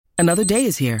Another day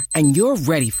is here, and you're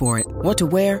ready for it. What to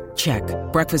wear? Check.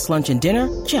 Breakfast, lunch, and dinner?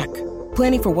 Check.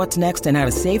 Planning for what's next and how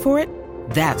to save for it?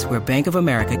 That's where Bank of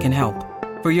America can help.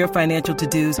 For your financial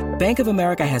to-dos, Bank of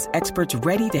America has experts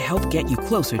ready to help get you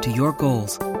closer to your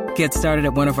goals. Get started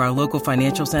at one of our local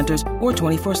financial centers or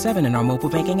 24/7 in our mobile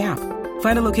banking app.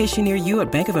 Find a location near you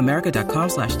at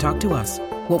bankofamerica.com/talktous.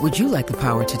 What would you like the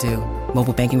power to do?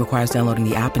 Mobile banking requires downloading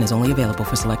the app and is only available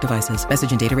for select devices.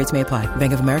 Message and data rates may apply.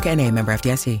 Bank of America N.A., member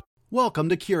FDIC. Welcome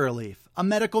to Curaleaf, a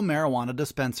medical marijuana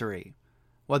dispensary.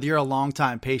 Whether you're a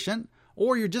longtime patient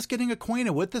or you're just getting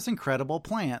acquainted with this incredible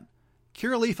plant,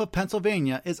 Curaleaf of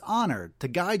Pennsylvania is honored to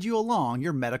guide you along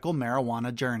your medical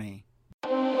marijuana journey.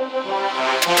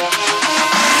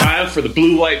 Time for the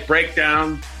Blue White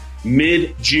Breakdown,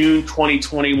 mid-June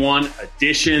 2021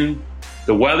 edition.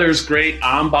 The weather's great.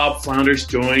 I'm Bob Flounders,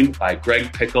 joined by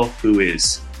Greg Pickle, who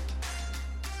is,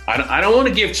 I don't want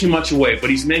to give too much away, but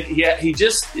he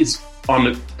just is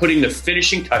putting the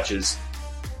finishing touches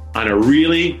on a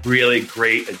really, really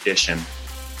great addition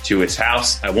to his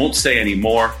house. I won't say any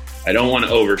more. I don't want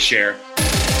to overshare.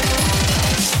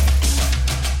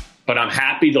 But I'm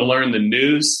happy to learn the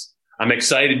news. I'm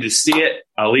excited to see it.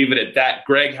 I'll leave it at that.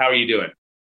 Greg, how are you doing?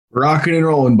 Rocking and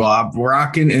rolling, Bob.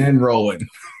 Rocking and rolling.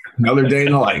 Another day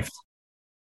in the life.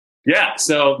 Yeah,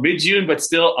 so mid-June, but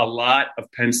still a lot of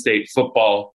Penn State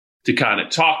football to kind of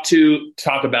talk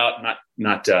about.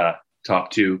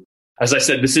 As I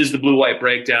said, this is the Blue White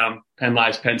Breakdown, Penn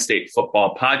Live's Penn State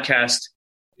football podcast.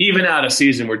 Even out of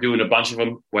season, we're doing a bunch of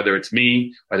them, whether it's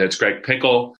me, whether it's Greg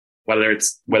Pickle, whether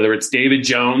it's David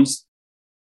Jones,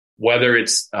 whether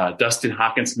it's Dustin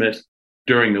Hockensmith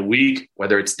during the week,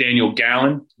 whether it's Daniel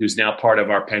Gallen, who's now part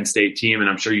of our Penn State team. And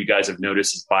I'm sure you guys have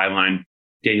noticed his byline.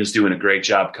 Daniel's doing a great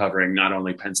job covering not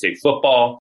only Penn State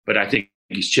football, but I think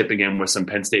he's chipping in with some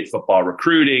Penn State football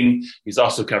recruiting. He's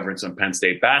also covering some Penn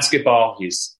State basketball.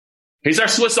 He's our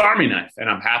Swiss Army knife, and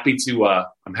I'm happy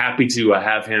to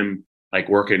have him like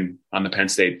working on the Penn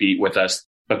State beat with us.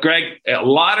 But Greg, a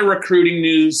lot of recruiting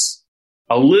news,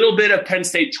 a little bit of Penn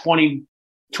State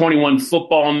 2021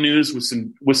 football news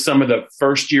with some of the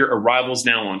first year arrivals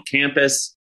now on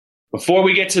campus. Before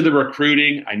we get to the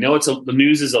recruiting, I know the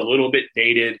news is a little bit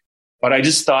dated, but I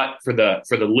just thought for the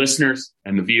listeners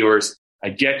and the viewers,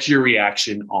 I'd get your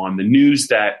reaction on the news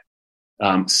that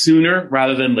sooner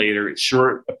rather than later, it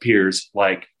sure appears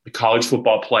like the college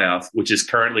football playoff, which is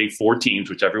currently 4 teams,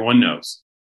 which everyone knows,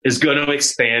 is going to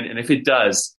expand. And if it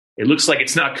does, it looks like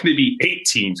it's not going to be 8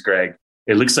 teams, Greg.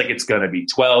 It looks like it's going to be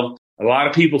 12. A lot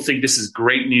of people think this is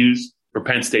great news for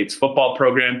Penn State's football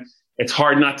program. It's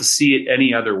hard not to see it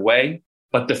any other way.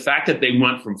 But the fact that they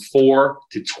went from 4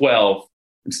 to 12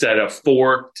 instead of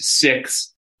 4 to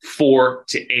 6, 4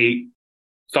 to 8,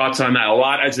 thoughts on that? A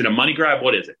lot. Is it a money grab?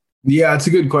 What is it? Yeah, it's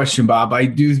a good question, Bob. I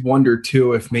do wonder,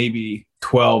 too, if maybe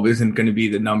 12 isn't going to be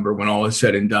the number when all is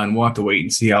said and done. We'll have to wait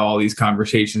and see how all these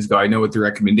conversations go. I know what the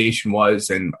recommendation was,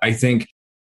 and I think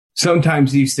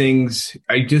sometimes these things,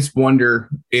 I just wonder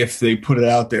if they put it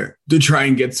out there to try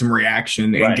and get some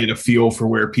reaction and get a feel for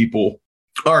where people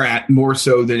are at, more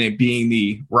so than it being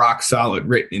the rock solid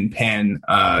written in pen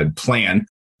plan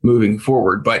moving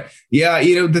forward. But yeah,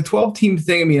 the 12-team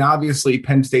thing, I mean, obviously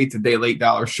Penn State's a day late,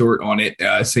 dollar short on it.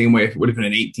 Same way it would have been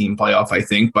an 8-team playoff, I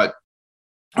think. But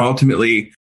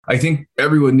ultimately, I think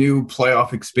everyone knew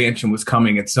playoff expansion was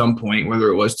coming at some point, whether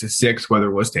it was to 6,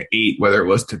 whether it was to 8, whether it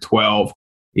was to 12.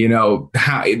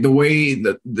 The way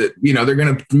that they're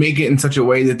going to make it in such a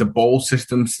way that the bowl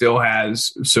system still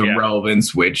has some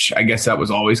relevance, which I guess that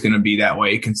was always going to be that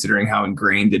way, considering how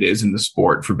ingrained it is in the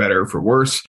sport, for better or for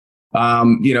worse.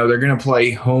 They're going to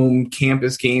play home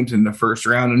campus games in the first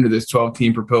round under this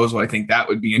 12-team proposal. I think that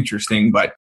would be interesting,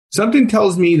 but something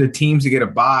tells me the teams that get a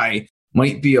bye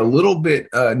might be a little bit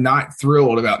not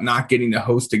thrilled about not getting to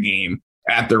host a game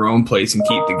at their own place and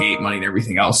keep the gate money and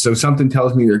everything else. So something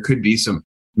tells me there could be some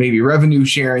maybe revenue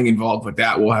sharing involved with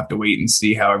that. We'll have to wait and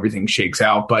see how everything shakes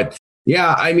out. But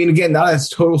yeah, I mean, again, not as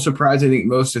total surprise. I think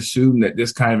most assumed that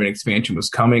this kind of an expansion was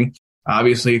coming.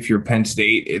 Obviously, if you're Penn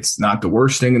State, it's not the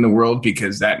worst thing in the world,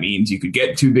 because that means you could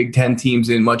get 2 Big Ten teams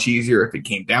in much easier if it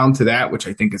came down to that, which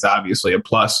I think is obviously a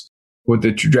plus with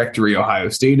the trajectory Ohio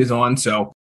State is on.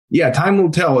 So yeah, time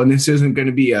will tell. And this isn't going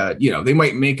to be they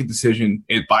might make a decision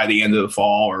by the end of the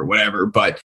fall or whatever,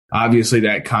 but obviously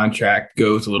that contract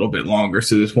goes a little bit longer.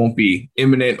 So this won't be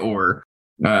imminent or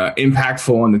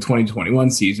impactful in the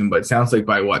 2021 season, but it sounds like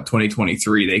by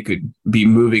 2023, they could be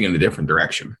moving in a different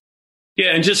direction.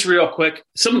 Yeah, and just real quick,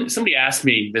 somebody asked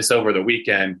me this over the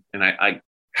weekend, and I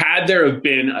had there have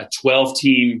been a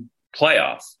 12-team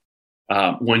playoff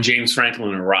when James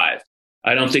Franklin arrived,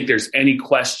 I don't think there's any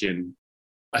question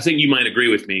I think you might agree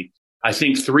with me. I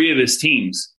think 3 of his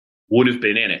teams would have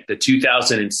been in it. The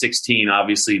 2016,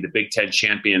 obviously the Big Ten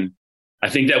champion. I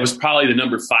think that was probably the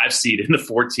number 5 seed in the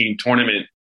 14 tournament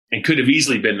and could have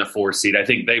easily been the 4 seed. I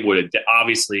think they would have,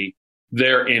 obviously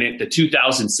they're in it. The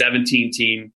 2017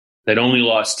 team that only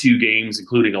lost 2 games,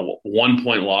 including a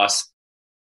 1-point loss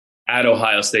at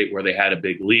Ohio State where they had a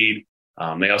big lead.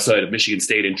 They also had Michigan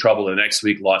State in trouble the next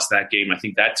week, lost that game. I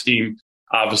think that team,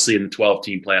 obviously in the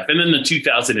 12-team playoff. And then the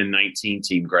 2019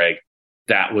 team, Greg,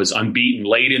 that was unbeaten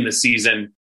late in the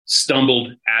season,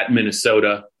 stumbled at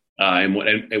Minnesota, and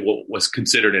what was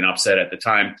considered an upset at the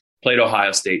time, played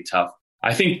Ohio State tough.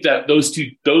 I think that those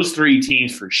 3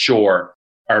 teams for sure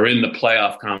are in the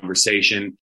playoff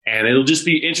conversation, and it'll just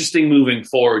be interesting moving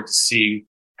forward to see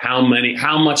how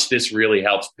much this really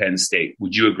helps Penn State.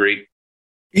 Would you agree?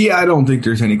 Yeah, I don't think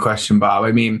there's any question, Bob.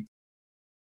 I mean,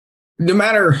 no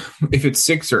matter if it's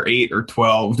 6 or 8 or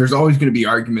 12, there's always going to be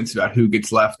arguments about who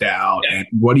gets left out and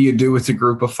what do you do with a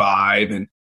group of 5, and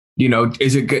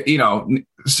is it good?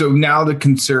 So now the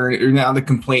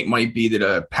complaint might be that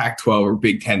a Pac-12 or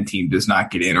Big Ten team does not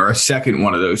get in, or a second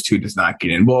one of those 2 does not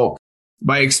get in. Well,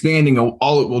 by expanding,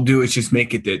 all it will do is just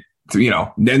make it that,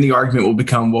 then the argument will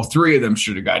become, well, 3 of them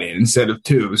should have got in instead of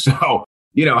 2. So,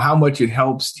 how much it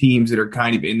helps teams that are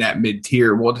kind of in that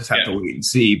mid-tier, we'll just have to wait and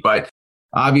see. But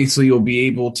obviously, you'll be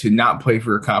able to not play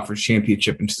for a conference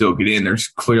championship and still get in. There's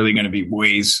clearly going to be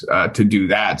ways to do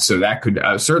that. So that could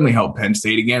certainly help Penn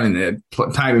State again in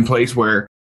a time and place where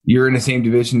you're in the same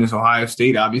division as Ohio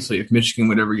State. Obviously, if Michigan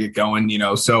would ever get going,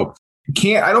 so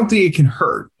I don't think it can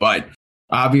hurt. But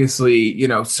obviously,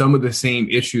 some of the same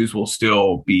issues will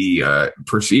still be,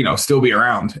 still be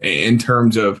around in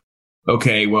terms of,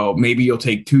 okay, well, maybe you'll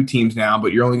take 2 teams now,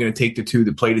 but you're only going to take the 2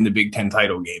 that played in the Big Ten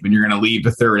title game, and you're going to leave the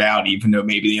 3rd out, even though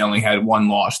maybe they only had 1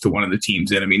 loss to one of the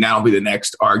teams in. I mean, that'll be the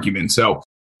next argument. So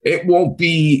it won't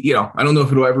be, I don't know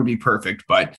if it'll ever be perfect,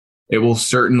 but it will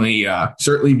certainly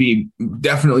be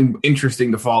definitely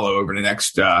interesting to follow over the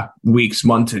next weeks,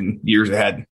 months, and years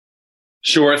ahead.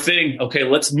 Sure thing. Okay,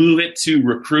 let's move it to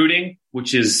recruiting,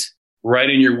 which is right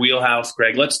in your wheelhouse,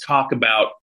 Greg. Let's talk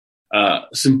about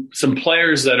some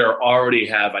players that already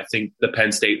have, I think, the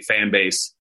Penn State fan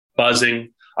base buzzing.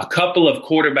 A couple of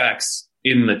quarterbacks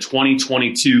in the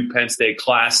 2022 Penn State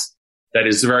class that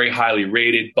is very highly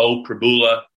rated. Beau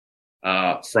Pribula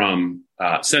from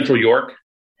Central York,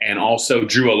 and also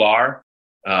Drew Allar,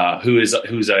 who's a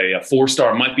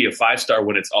 4-star, might be a 5-star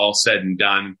when it's all said and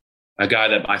done. A guy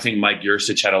that I think Mike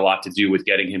Yurcich had a lot to do with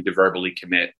getting him to verbally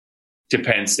commit to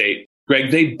Penn State. Greg,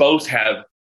 they both have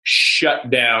shut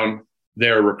down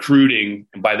their recruiting.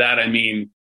 And by that, I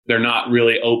mean, they're not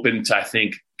really open to, I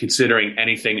think, considering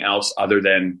anything else other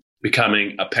than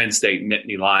becoming a Penn State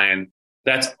Nittany Lion.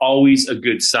 That's always a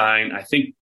good sign. I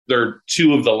think they're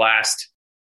 2 of the last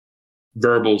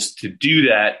verbals to do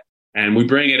that. And we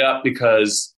bring it up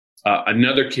because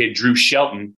another kid, Drew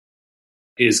Shelton,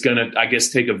 is going to, I guess,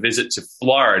 take a visit to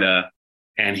Florida.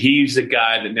 And he's a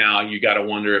guy that now you got to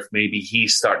wonder if maybe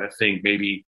he's starting to think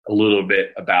maybe a little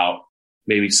bit about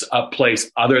maybe a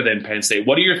place other than Penn State.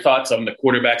 What are your thoughts on the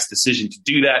quarterback's decision to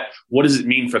do that? What does it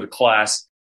mean for the class?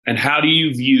 And how do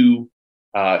you view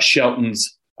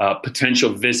Shelton's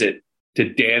potential visit to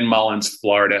Dan Mullen's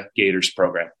Florida Gators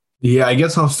program? Yeah, I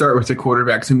guess I'll start with the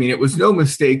quarterbacks. I mean, it was no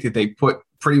mistake that they put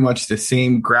pretty much the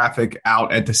same graphic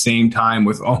out at the same time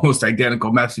with almost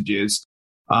identical messages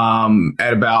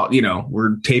at about,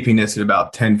 we're taping this at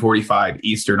about 10:45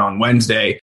 Eastern on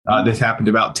Wednesday. This happened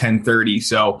about 10:30.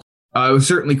 So it was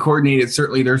certainly coordinated.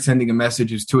 Certainly they're sending a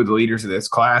message as 2 of the leaders of this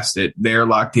class that they're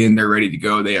locked in. They're ready to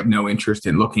go. They have no interest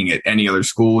in looking at any other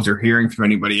schools or hearing from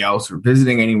anybody else or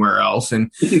visiting anywhere else.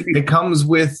 And it comes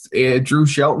with Drew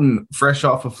Shelton, fresh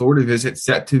off a Florida visit,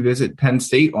 set to visit Penn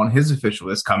State on his official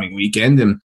this coming weekend.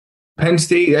 And Penn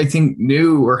State, I think,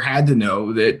 knew or had to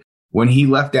know that when he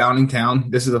left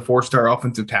Downingtown, this is a 4-star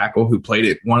offensive tackle who played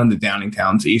at one of the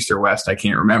Downingtowns, East or West, I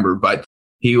can't remember, but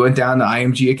he went down to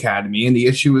IMG Academy, and the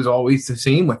issue is always the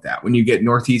same with that. When you get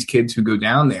Northeast kids who go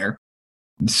down there,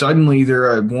 suddenly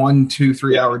they're a 1, 2,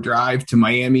 3 hour drive to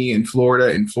Miami and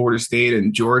Florida State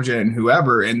and Georgia and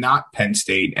whoever, and not Penn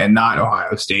State and not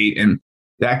Ohio State. And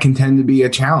that can tend to be a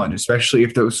challenge, especially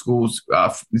if those schools,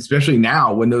 especially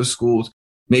now when those schools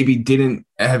maybe didn't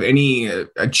have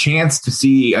a chance to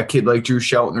see a kid like Drew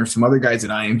Shelton or some other guys at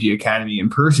IMG Academy in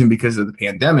person because of the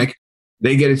pandemic.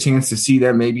 They get a chance to see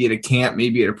them maybe at a camp,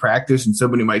 maybe at a practice, and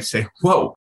somebody might say,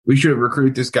 whoa, we should have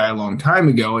recruited this guy a long time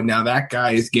ago. And now that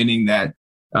guy is getting that,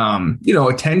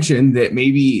 attention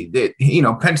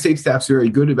that Penn State staff's very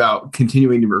good about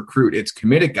continuing to recruit its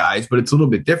committed guys, but it's a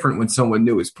little bit different when someone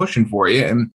new is pushing for you.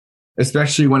 And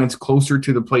especially when it's closer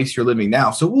to the place you're living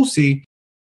now. So we'll see.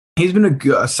 He's been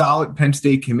a solid Penn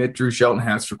State commit. Drew Shelton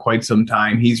has for quite some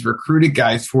time. He's recruited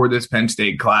guys for this Penn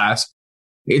State class.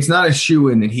 It's not a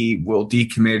shoo-in that he will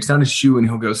decommit. It's not a shoo-in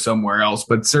he'll go somewhere else,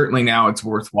 but certainly now it's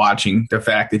worth watching the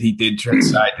fact that he did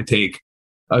decide to take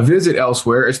a visit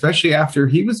elsewhere, especially after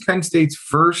he was Penn State's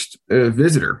first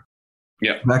visitor.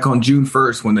 Yeah. Back on June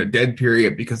 1st, when the dead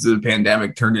period because of the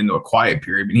pandemic turned into a quiet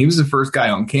period. And he was the first guy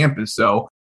on campus. So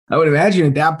I would imagine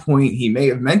at that point he may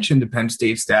have mentioned to Penn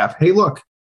State staff, hey, look,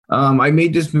 I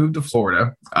made this move to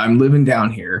Florida. I'm living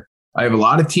down here. I have a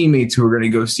lot of teammates who are going to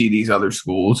go see these other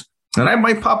schools, and I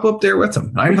might pop up there with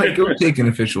them. I might go take an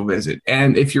official visit.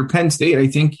 And if you're Penn State, I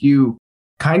think you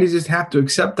kind of just have to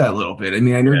accept that a little bit. I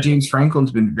mean, I know James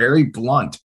Franklin's been very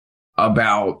blunt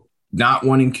about not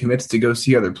wanting commits to go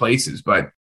see other places, but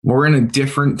we're in a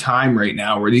different time right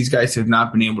now where these guys have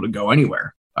not been able to go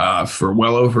anywhere for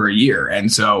well over a year.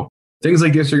 And so things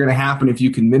like this are going to happen. If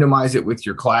you can minimize it with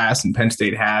your class, and Penn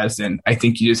State has, then I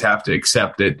think you just have to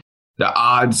accept that the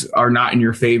odds are not in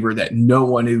your favor that no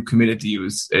one who committed to you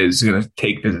is going to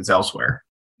take visits elsewhere.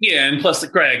 Yeah, and plus,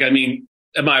 Greg, I mean,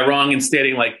 am I wrong in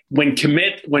stating like when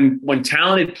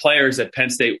talented players that Penn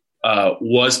State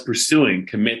was pursuing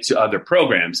commit to other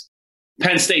programs,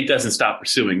 Penn State doesn't stop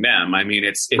pursuing them. I mean,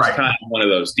 it's right. Kind of one of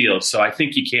those deals. So I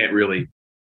think you can't really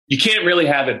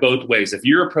have it both ways. If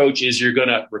your approach is you're going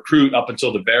to recruit up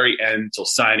until the very end, till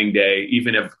signing day,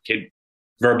 even if a kid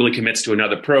verbally commits to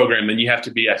another program, then you have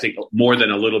to be, I think, more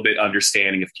than a little bit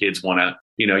understanding if kids want to,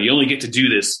 you only get to do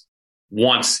this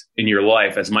once in your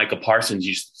life, as Michael Parsons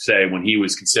used to say when he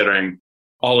was considering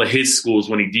all of his schools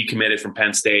when he decommitted from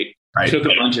Penn State, right. Took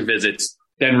a bunch of visits,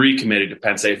 then recommitted to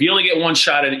Penn State. If you only get one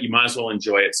shot at it, you might as well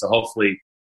enjoy it. So hopefully,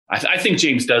 I think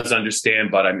James does understand,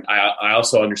 but I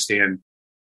also understand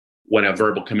when a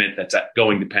verbal commit that's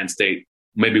going to Penn State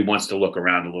maybe wants to look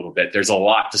around a little bit. There's a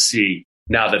lot to see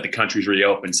now that the country's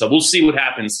reopened. So we'll see what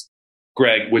happens,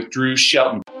 Greg, with Drew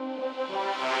Shelton.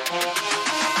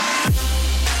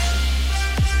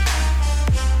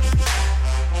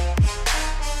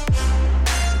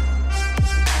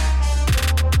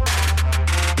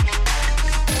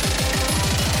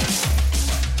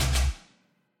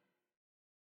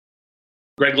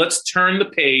 Greg, let's turn the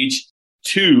page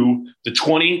to the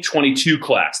 2022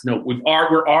 class. No,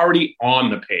 we're already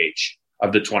on the page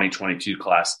of the 2022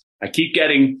 class. I keep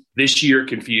getting this year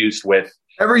confused with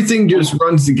everything. Just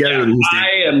runs together.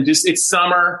 Yeah, it's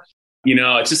summer.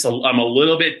 It's just I'm a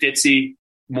little bit ditzy,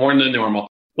 more than normal.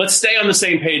 Let's stay on the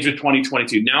same page with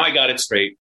 2022. Now I got it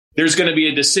straight. There's going to be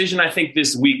a decision, I think,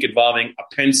 this week involving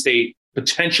a Penn State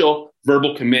potential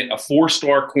verbal commit, a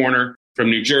 4-star corner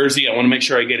from New Jersey. I want to make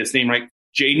sure I get his name right.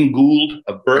 Jaden Gould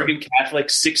of Bergen Catholic,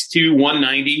 6'2",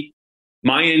 190.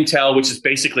 My intel, which is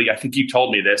basically, I think you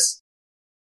told me this,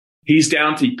 he's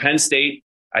down to Penn State,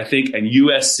 I think, and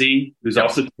USC, who's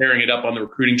also tearing it up on the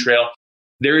recruiting trail.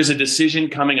 There is a decision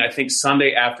coming, I think,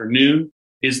 Sunday afternoon.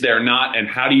 Is there not? And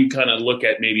how do you kind of look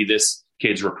at maybe this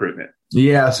kid's recruitment?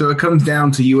 Yeah, so it comes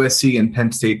down to USC and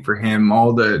Penn State for him.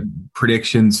 All the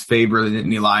predictions favor the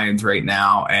Nittany Lions right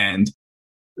now. And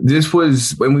this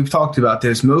was, when we've talked about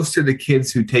this, most of the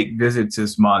kids who take visits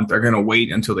this month are going to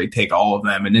wait until they take all of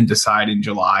them and then decide in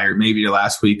July or maybe the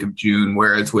last week of June.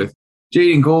 Whereas with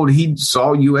Jaden Gould, he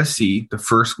saw USC the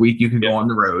first week you could go on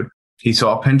the road. He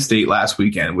saw Penn State last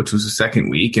weekend, which was the second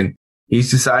week. And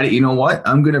he's decided, you know what?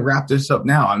 I'm going to wrap this up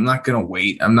now. I'm not going to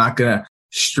wait. I'm not going to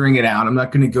string it out. I'm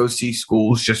not going to go see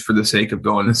schools just for the sake of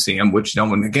going to see them, which no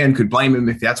one, again, could blame him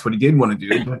if that's what he did want to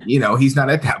do. But, he's not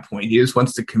at that point. He just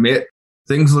wants to commit.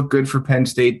 Things look good for Penn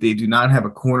State. They do not have a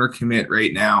corner commit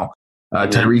right now.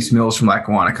 Tyrese Mills from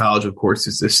Lackawanna College, of course,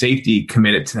 is the safety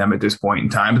committed to them at this point in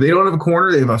time. But they don't have a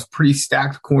corner. They have a pretty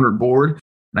stacked corner board.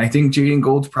 And I think Jaden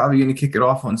Gould's probably going to kick it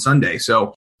off on Sunday.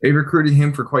 So they recruited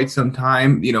him for quite some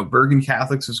time. Bergen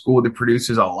Catholic's a school that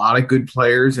produces a lot of good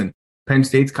players. And Penn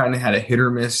State's kind of had a hit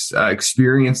or miss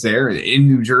experience there in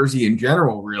New Jersey in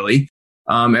general, really,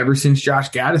 ever since Josh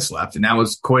Gaddis left. And that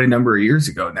was quite a number of years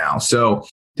ago now. So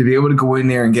to be able to go in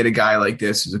there and get a guy like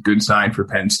this is a good sign for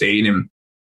Penn State. And,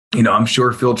 I'm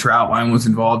sure Phil Troutwine was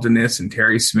involved in this, and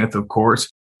Terry Smith, of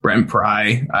course, Brent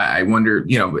Pry. I wonder,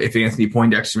 if Anthony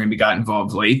Poindexter maybe got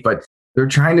involved late, but they're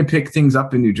trying to pick things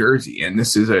up in New Jersey. And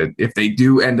this is if they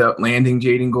do end up landing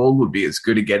Jaden Gould, would be as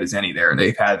good a get as any there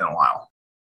they've had in a while.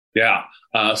 Yeah.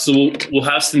 So we'll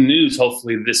have some news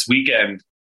hopefully this weekend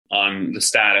on the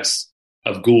status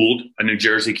of Gould, a New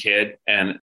Jersey kid,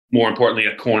 and more importantly,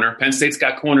 a corner. Penn State's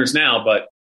got corners now, but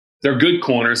they're good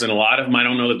corners, and a lot of them, I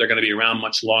don't know that they're going to be around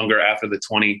much longer after the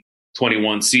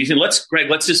 2021 season. Let's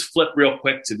just flip real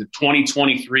quick to the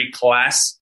 2023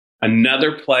 class.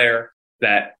 another player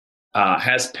that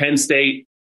has Penn State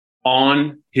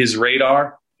on his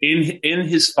radar in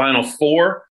his Final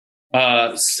Four.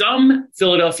 Some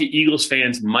Philadelphia Eagles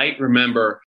fans might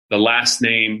remember the last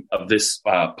name of this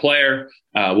player.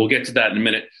 We'll get to that in a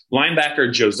minute.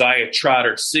 Linebacker Josiah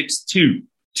Trotter, 6'2",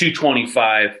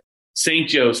 225, St.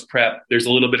 Joe's Prep. There's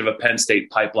a little bit of a Penn State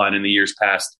pipeline in the years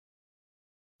past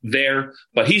there,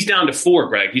 but he's down to 4,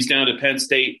 Greg. He's down to Penn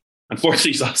State.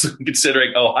 Unfortunately, he's also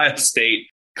considering Ohio State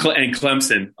and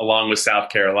Clemson along with South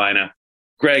Carolina.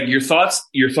 Greg, your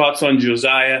thoughts on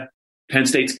Josiah, Penn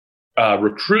State's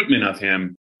recruitment of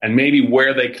him, and maybe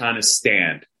where they kind of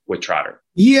stand with Trotter?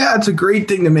 Yeah, it's a great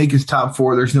thing to make his top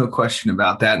 4. There's no question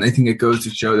about that. And I think it goes to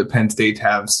show that Penn State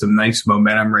have some nice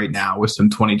momentum right now with some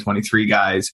 2023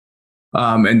 guys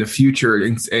and the future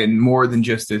and more than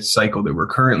just this cycle that we're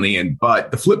currently in.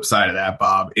 But the flip side of that,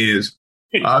 Bob, is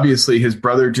obviously his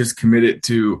brother just committed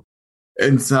to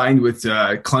and signed with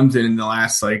Clemson in the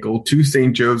last cycle. 2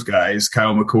 St. Joe's guys,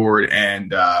 Kyle McCord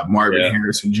and Marvin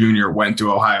Harrison Jr. went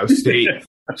to Ohio State.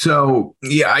 So,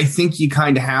 yeah, I think you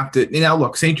kind of have to. Now,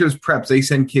 look, St. Joe's Preps, they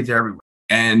send kids everywhere.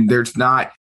 And there's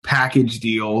not package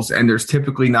deals. And there's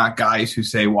typically not guys who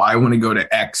say, well, I want to go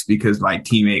to X because my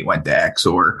teammate went to X.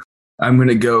 Or I'm going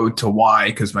to go to Y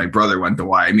because my brother went to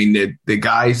Y. I mean, the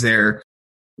guys there,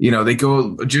 they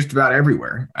go just about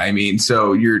everywhere. I mean,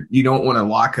 so you don't want to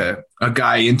lock a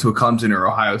guy into a Clemson or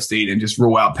Ohio State and just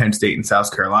rule out Penn State and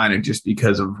South Carolina just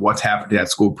because of what's happened to that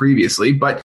school previously.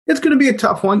 But it's going to be a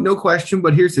tough one, no question.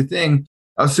 But here's the thing.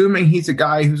 Assuming he's a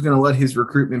guy who's going to let his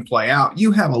recruitment play out,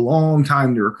 you have a long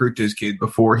time to recruit this kid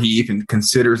before he even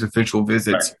considers official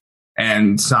visits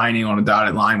and signing on a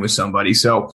dotted line with somebody.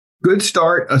 So good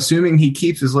start. Assuming he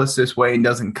keeps his list this way and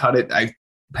doesn't cut it,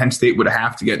 Penn State would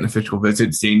have to get an official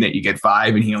visit, seeing that you get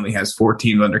 5 and he only has 4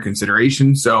 teams under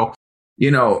consideration. So,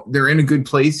 they're in a good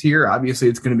place here. Obviously,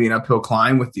 it's going to be an uphill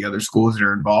climb with the other schools that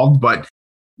are involved, but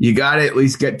you got to at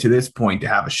least get to this point to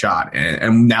have a shot.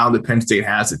 And now that Penn State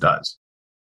has, it does.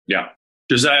 Yeah.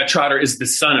 Josiah Trotter is the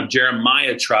son of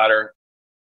Jeremiah Trotter,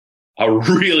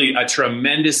 a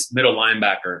tremendous middle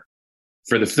linebacker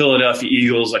for the Philadelphia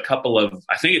Eagles. I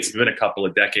think it's been a couple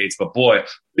of decades, but boy,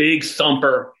 big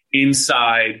thumper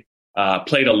inside,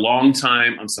 played a long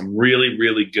time on some really,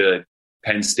 really good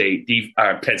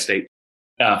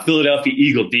Philadelphia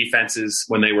Eagle defenses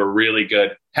when they were really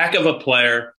good. Heck of a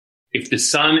player. If the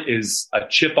son is a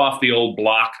chip off the old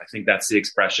block, I think that's the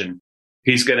expression,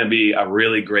 he's going to be a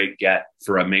really great get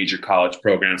for a major college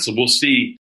program. So we'll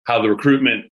see how the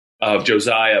recruitment of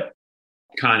Josiah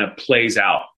kind of plays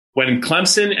out. When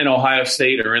Clemson and Ohio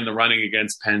State are in the running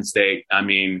against Penn State, I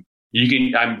mean,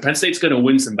 Penn State's going to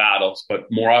win some battles, but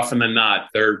more often than not,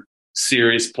 they're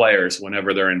serious players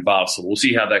whenever they're involved. So we'll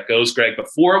see how that goes, Greg.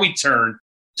 Before we turn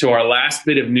to our last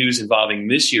bit of news involving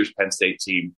this year's Penn State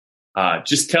team,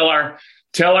 just tell our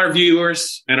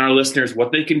viewers and our listeners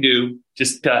what they can do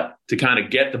just to kind of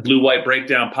get the Blue White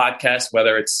Breakdown podcast,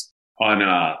 whether it's on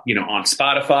on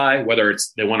Spotify, whether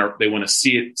it's they want to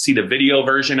see the video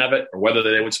version of it, or whether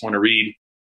they just want to read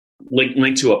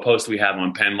link to a post we have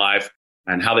on Penn Live,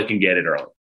 and how they can get it early.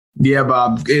 Yeah,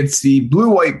 Bob, it's the Blue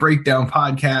White Breakdown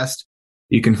podcast.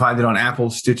 You can find it on Apple,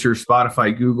 Stitcher,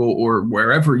 Spotify, Google, or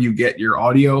wherever you get your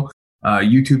audio.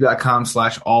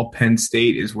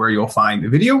 YouTube.com/allpennstate is where you'll find the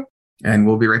video. And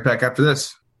we'll be right back after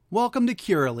this. Welcome to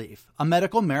Curaleaf, a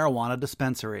medical marijuana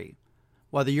dispensary.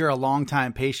 Whether you're a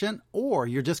longtime patient or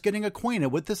you're just getting acquainted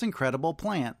with this incredible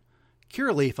plant,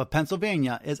 Curaleaf of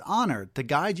Pennsylvania is honored to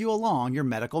guide you along your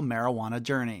medical marijuana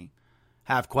journey.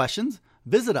 Have questions?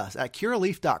 Visit us at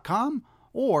curaleaf.com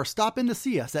or stop in to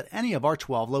see us at any of our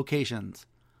 12 locations.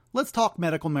 Let's talk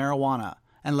medical marijuana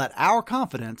and let our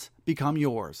confidence become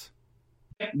yours.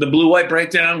 The Blue White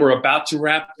Breakdown, we're about to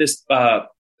wrap this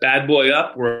bad boy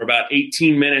up. We're about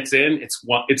 18 minutes in. It's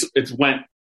went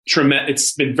tremendous.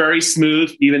 It's been very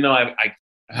smooth, even though I'm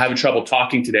having trouble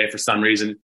talking today for some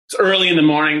reason. It's early in the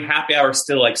morning. Happy hour is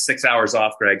still like 6 hours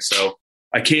off, Greg, so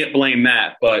I can't blame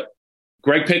that. But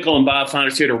Greg Pickle and Bob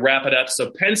Flanders here to wrap it up.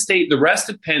 So Penn State, the rest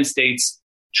of Penn State's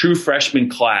true freshman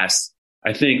class,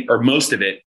 I think, or most of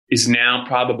it, is now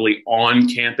probably on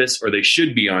campus, or they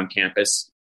should be on campus.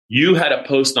 You had a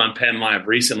post on Penn Live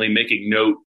recently making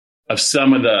note of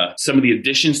some of the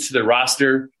additions to the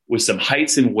roster with some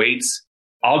heights and weights.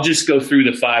 I'll just go through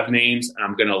the 5 names, and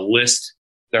I'm going to list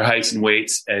their heights and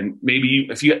weights. And maybe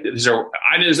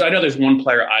I know there's one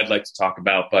player I'd like to talk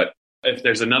about, but if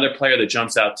there's another player that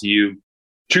jumps out to you,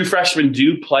 true freshmen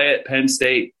do play at Penn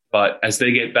State, but as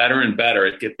they get better and better,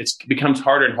 it becomes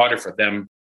harder and harder for them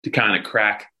to kind of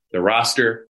crack the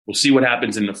roster. We'll see what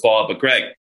happens in the fall. But Greg,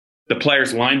 The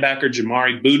player's linebacker,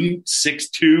 Jamari Buden, 6'2",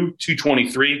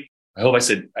 223. I hope I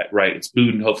said right. It's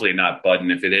Buden, hopefully not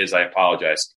Budden. If it is, I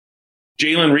apologize.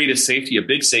 Jalen Reed is safety, a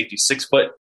big safety, 6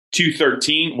 foot,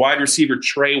 213. Wide receiver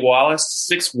Trey Wallace,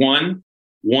 6'1",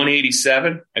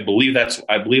 187. I believe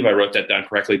I wrote that down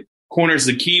correctly. Corner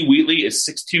Zakee Wheatley is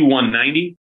 6'2",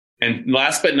 190. And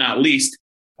last but not least,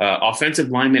 offensive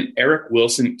lineman Eric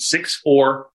Wilson,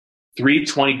 6'4",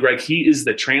 320. Greg, he is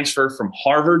the transfer from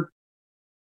Harvard.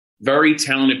 Very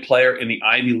talented player in the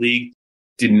Ivy League.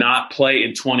 Did not play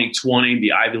in 2020.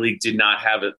 The Ivy League did not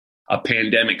have a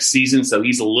pandemic season, so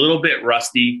he's a little bit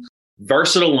rusty.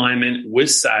 Versatile lineman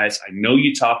with size. I know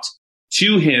you talked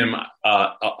to him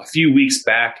a few weeks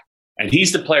back, and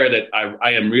he's the player that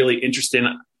I am really interested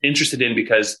in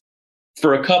because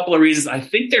for a couple of reasons. I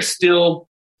think there's still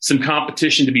some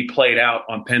competition to be played out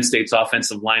on Penn State's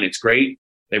offensive line. It's great.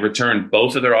 They returned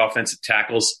both of their offensive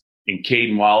tackles in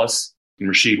Caden Wallace and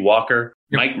Rasheed Walker.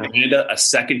 Yep. Mike Miranda, a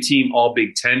second-team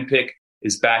All-Big Ten pick,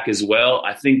 is back as well.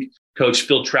 I think Coach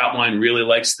Phil Trautwein really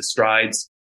likes the strides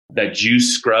that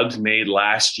Juice Scruggs made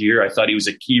last year. I thought he was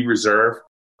a key reserve.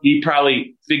 He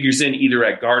probably figures in either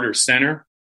at guard or center.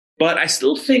 But I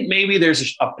still think maybe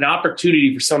there's an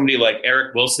opportunity for somebody like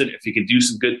Eric Wilson, if he can do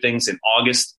some good things in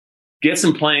August, get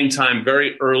some playing time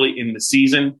very early in the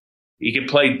season. He can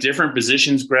play different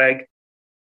positions, Greg,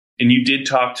 and you did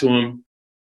talk to him.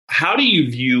 How do you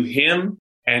view him?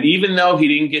 And even though he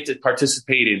didn't get to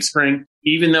participate in spring,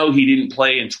 even though he didn't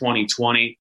play in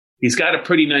 2020, he's got a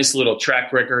pretty nice little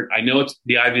track record. I know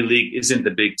the Ivy League isn't the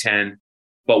Big Ten,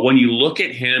 but when you look at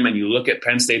him and you look at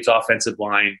Penn State's offensive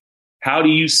line, how do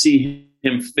you see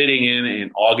him fitting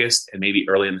in August and maybe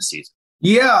early in the season?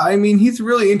 Yeah, I mean, he's a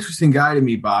really interesting guy to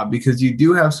me, Bob, because you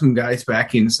do have some guys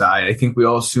back inside. I think we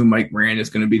all assume Mike Miranda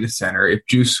is going to be the center. If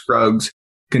Juice Scruggs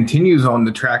continues on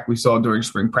the track we saw during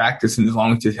spring practice, and as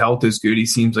long as his health is good, he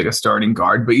seems like a starting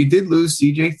guard. But you did lose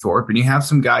CJ Thorpe, and you have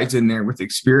some guys in there with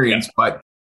experience. Yeah. But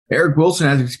Eric Wilson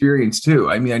has experience too.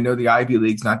 I mean, I know the Ivy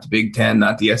League's not the Big Ten,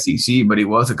 not the SEC, but he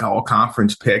was a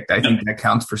all-conference pick. I think that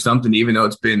counts for something, even though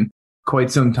it's been quite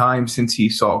some time since he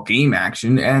saw game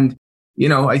action. And, you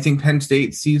know, I think Penn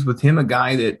State sees with him a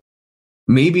guy that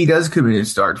maybe does come in and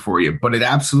start for you, but at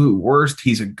absolute worst,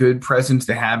 he's a good presence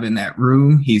to have in that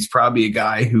room. He's probably a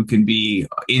guy who can be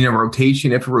in a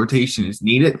rotation if a rotation is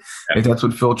needed, if that's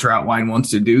what Phil Trautwein wants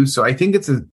to do. So I think it's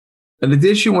an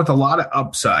addition with a lot of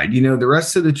upside. You know, the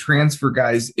rest of the transfer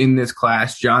guys in this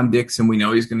class, John Dixon, we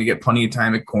know he's going to get plenty of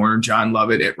time at corner, John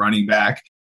Lovett at running back,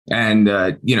 and,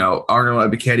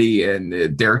 Arnold Ebiketie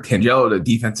and Derek Tangelo, the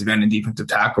defensive end and defensive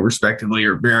tackle, respectively,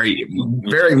 are very,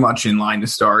 very much in line to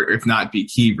start, if not be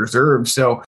key reserves.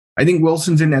 So I think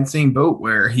Wilson's in that same boat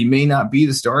where he may not be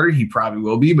the starter. He probably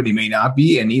will be, but he may not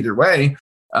be. And either way,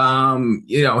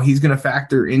 he's going to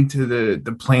factor into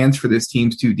the plans for this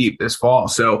team's too deep this fall.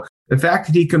 So the fact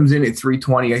that he comes in at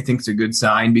 320, I think is a good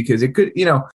sign, because it could,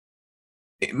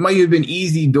 it might have been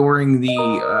easy during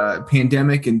the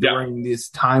pandemic and during this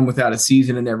time without a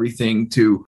season and everything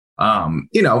to,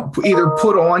 either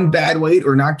put on bad weight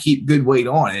or not keep good weight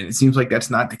on. And it seems like that's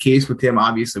not the case with him.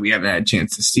 Obviously, we haven't had a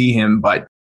chance to see him, but,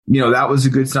 that was a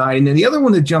good sign. And then the other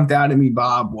one that jumped out at me,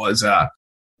 Bob, was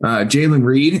Jalen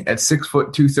Reed at 6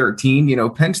 foot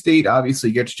 213. Penn State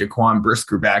obviously gets Jaquan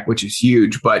Brisker back, which is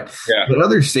huge, but the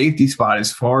other safety spot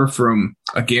is far from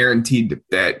a guaranteed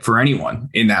that for anyone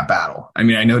in that battle. I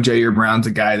mean, I know Jair Brown's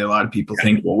a guy that a lot of people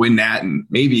think will win that, and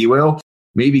maybe he will.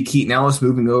 Maybe Keaton Ellis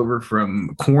moving over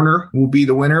from corner will be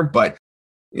the winner, but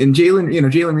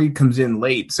Jalen Reed comes in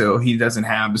late, so he doesn't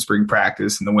have the spring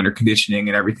practice and the winter conditioning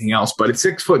and everything else. But at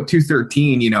 6 foot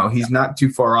 213, he's not too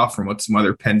far off from what some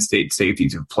other Penn State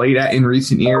safeties have played at in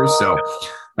recent years. So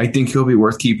I think he'll be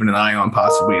worth keeping an eye on,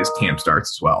 possibly as camp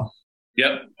starts as well.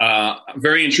 Yep.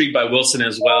 Very intrigued by Wilson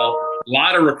as well. A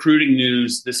lot of recruiting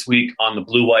news this week on the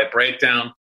Blue White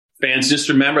Breakdown. Fans, just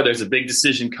remember there's a big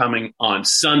decision coming on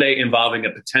Sunday involving a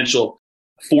potential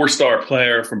 4-star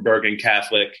player from Bergen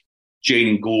Catholic,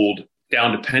 Jaden Gould,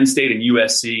 down to Penn State and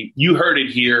USC. You heard it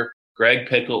here. Greg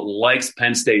Pickle likes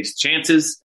Penn State's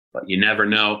chances, but you never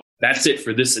know. That's it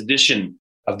for this edition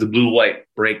of the Blue White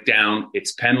Breakdown.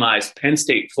 It's Penn Live's Penn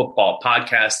State Football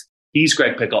Podcast. He's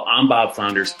Greg Pickle. I'm Bob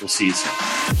Flounders. We'll see you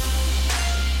soon.